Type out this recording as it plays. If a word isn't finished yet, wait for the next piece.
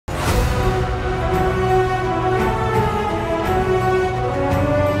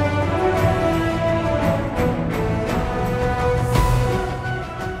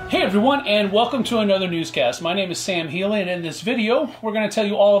everyone, and welcome to another newscast. My name is Sam Healey, and in this video, we're going to tell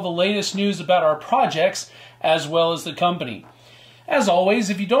you all of the latest news about our projects, as well as the company. As always,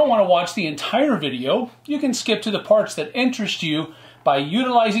 if you don't want to watch the entire video, you can skip to the parts that interest you by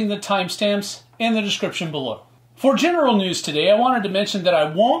utilizing the timestamps in the description below. For general news today, I wanted to mention that I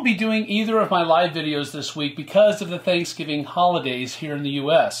won't be doing either of my live videos this week because of the Thanksgiving holidays here in the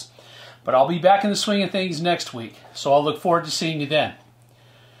US. But I'll be back in the swing of things next week, so I'll look forward to seeing you then.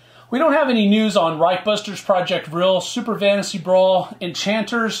 We don't have any news on Reichbusters Project Real, Super Fantasy Brawl,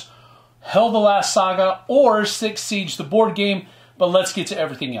 Enchanters, Hell the Last Saga, or Six Siege the board game, but let's get to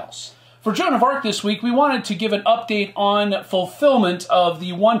everything else. For Joan of Arc this week, we wanted to give an update on fulfillment of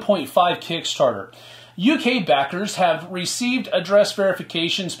the 1.5 Kickstarter. UK backers have received address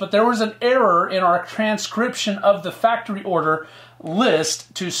verifications, but there was an error in our transcription of the factory order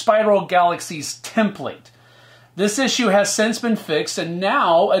list to Spiral Galaxy's template. This issue has since been fixed, and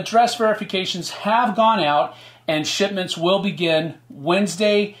now address verifications have gone out and shipments will begin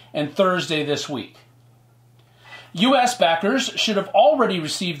Wednesday and Thursday this week. US backers should have already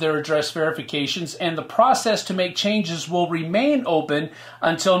received their address verifications, and the process to make changes will remain open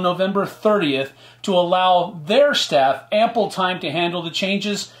until November 30th to allow their staff ample time to handle the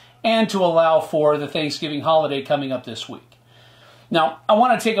changes and to allow for the Thanksgiving holiday coming up this week. Now, I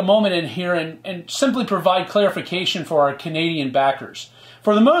want to take a moment in here and simply provide clarification for our Canadian backers.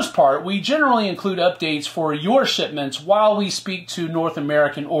 For the most part, we generally include updates for your shipments while we speak to North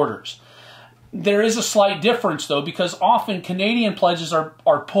American orders. There is a slight difference, though, because often Canadian pledges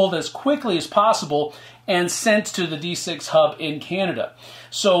are pulled as quickly as possible and sent to the D6 hub in Canada.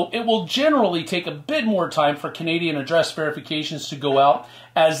 So it will generally take a bit more time for Canadian address verifications to go out,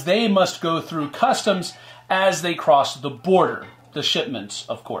 as they must go through customs as they cross the border. The shipments,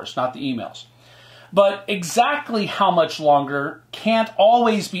 of course, not the emails. But exactly how much longer can't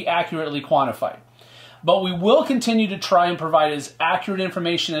always be accurately quantified. But we will continue to try and provide as accurate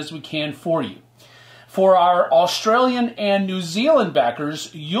information as we can for you. For our Australian and New Zealand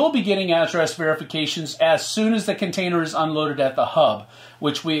backers, you'll be getting address verifications as soon as the container is unloaded at the hub,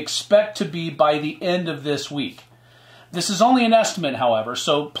 which we expect to be by the end of this week. This is only an estimate, however,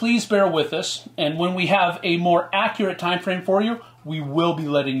 so please bear with us, and when we have a more accurate time frame for you, we will be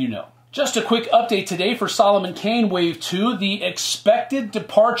letting you know. Just a quick update today for Solomon Kane Wave 2. The expected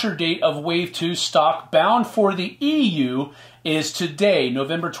departure date of Wave 2 stock bound for the EU is today,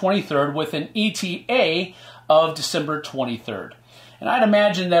 November 23rd, with an ETA of December 23rd. And I'd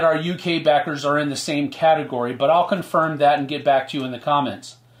imagine that our UK backers are in the same category, but I'll confirm that and get back to you in the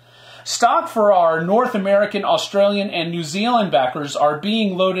comments. Stock for our North American, Australian, and New Zealand backers are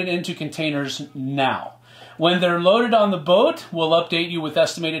being loaded into containers now. When they're loaded on the boat, we'll update you with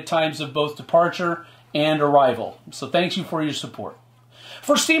estimated times of both departure and arrival. So thank you for your support.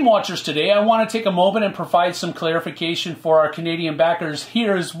 For Steamwatchers today, I want to take a moment and provide some clarification for our Canadian backers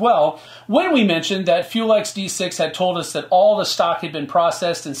here as well. When we mentioned that FuelX D6 had told us that all the stock had been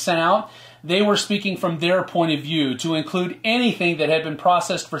processed and sent out, they were speaking from their point of view to include anything that had been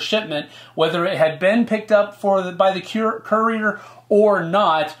processed for shipment, whether it had been picked up by the courier or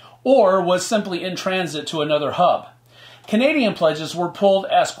not, or was simply in transit to another hub. Canadian pledges were pulled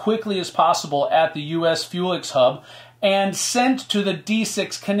as quickly as possible at the US FuelX hub and sent to the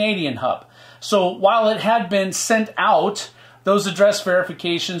D6 Canadian hub. So while it had been sent out, those address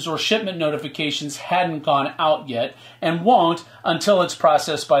verifications or shipment notifications hadn't gone out yet and won't until it's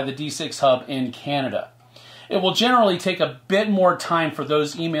processed by the D6 hub in Canada. It will generally take a bit more time for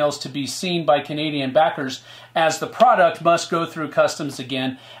those emails to be seen by Canadian backers, as the product must go through customs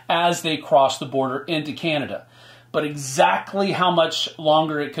again as they cross the border into Canada. But exactly how much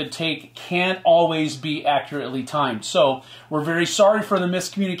longer it could take can't always be accurately timed. So we're very sorry for the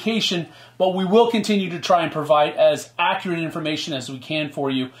miscommunication, but we will continue to try and provide as accurate information as we can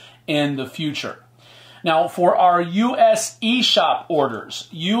for you in the future. Now, for our US eShop orders,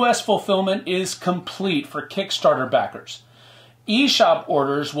 US fulfillment is complete for Kickstarter backers. eShop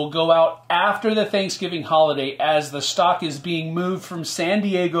orders will go out after the Thanksgiving holiday, as the stock is being moved from San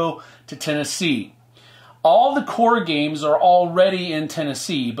Diego to Tennessee. All the core games are already in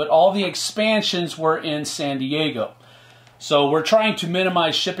Tennessee, but all the expansions were in San Diego. So we're trying to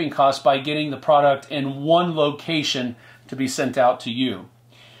minimize shipping costs by getting the product in one location to be sent out to you.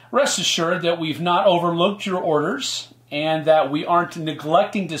 Rest assured that we've not overlooked your orders and that we aren't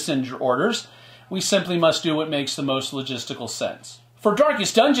neglecting to send your orders. We simply must do what makes the most logistical sense. For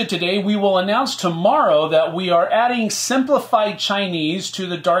Darkest Dungeon today, we will announce tomorrow that we are adding simplified Chinese to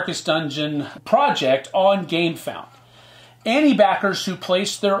the Darkest Dungeon project on GameFound. Any backers who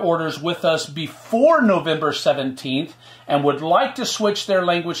placed their orders with us before November 17th and would like to switch their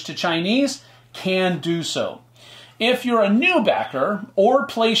language to Chinese can do so. If you're a new backer or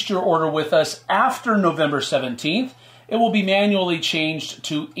placed your order with us after November 17th, it will be manually changed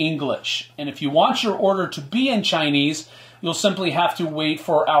to English. And if you want your order to be in Chinese, you'll simply have to wait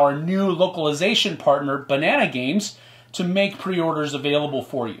for our new localization partner, Banana Games, to make pre-orders available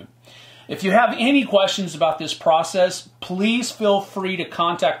for you. If you have any questions about this process, please feel free to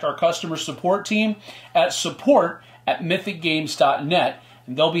contact our customer support team at support@mythicgames.net,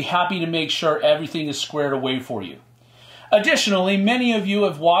 and they'll be happy to make sure everything is squared away for you. Additionally, many of you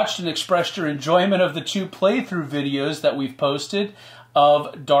have watched and expressed your enjoyment of the 2 playthrough videos that we've posted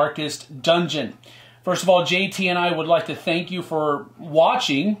of Darkest Dungeon. First of all, JT and I would like to thank you for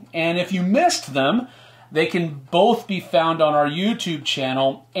watching, and if you missed them, they can both be found on our YouTube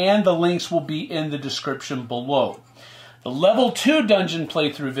channel, and the links will be in the description below. The Level 2 Dungeon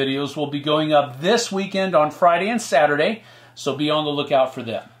playthrough videos will be going up this weekend on Friday and Saturday, so be on the lookout for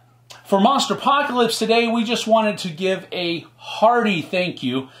them. For Monsterpocalypse today, we just wanted to give a hearty thank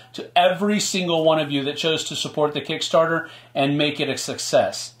you to every single one of you that chose to support the Kickstarter and make it a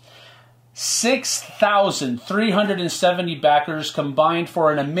success. 6,370 backers combined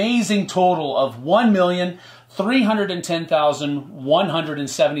for an amazing total of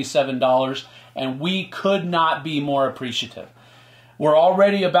 $1,310,177, and we could not be more appreciative. We're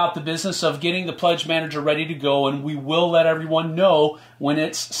already about the business of getting the Pledge Manager ready to go, and we will let everyone know when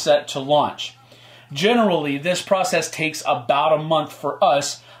it's set to launch. Generally, this process takes about a month for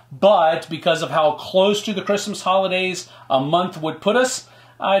us, but because of how close to the Christmas holidays a month would put us,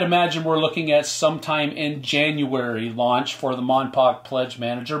 I'd imagine we're looking at sometime in January launch for the Monpoc Pledge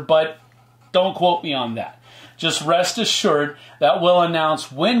Manager, but don't quote me on that. Just rest assured that we'll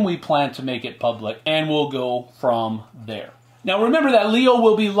announce when we plan to make it public, and we'll go from there. Now remember that Leo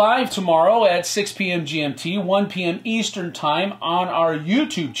will be live tomorrow at 6 p.m. GMT, 1 p.m. Eastern Time on our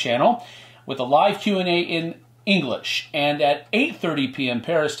YouTube channel with a live Q&A in English, and at 8:30 p.m.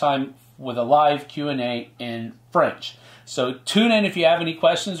 Paris time with a live Q&A in French. So tune in if you have any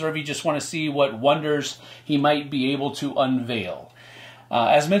questions or if you just want to see what wonders he might be able to unveil.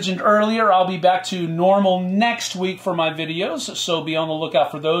 As mentioned earlier, I'll be back to normal next week for my videos, so be on the lookout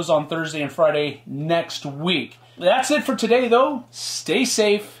for those on Thursday and Friday next week. That's it for today, though. Stay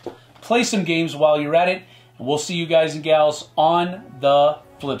safe, play some games while you're at it, and we'll see you guys and gals on the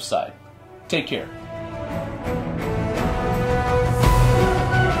flip side. Take care.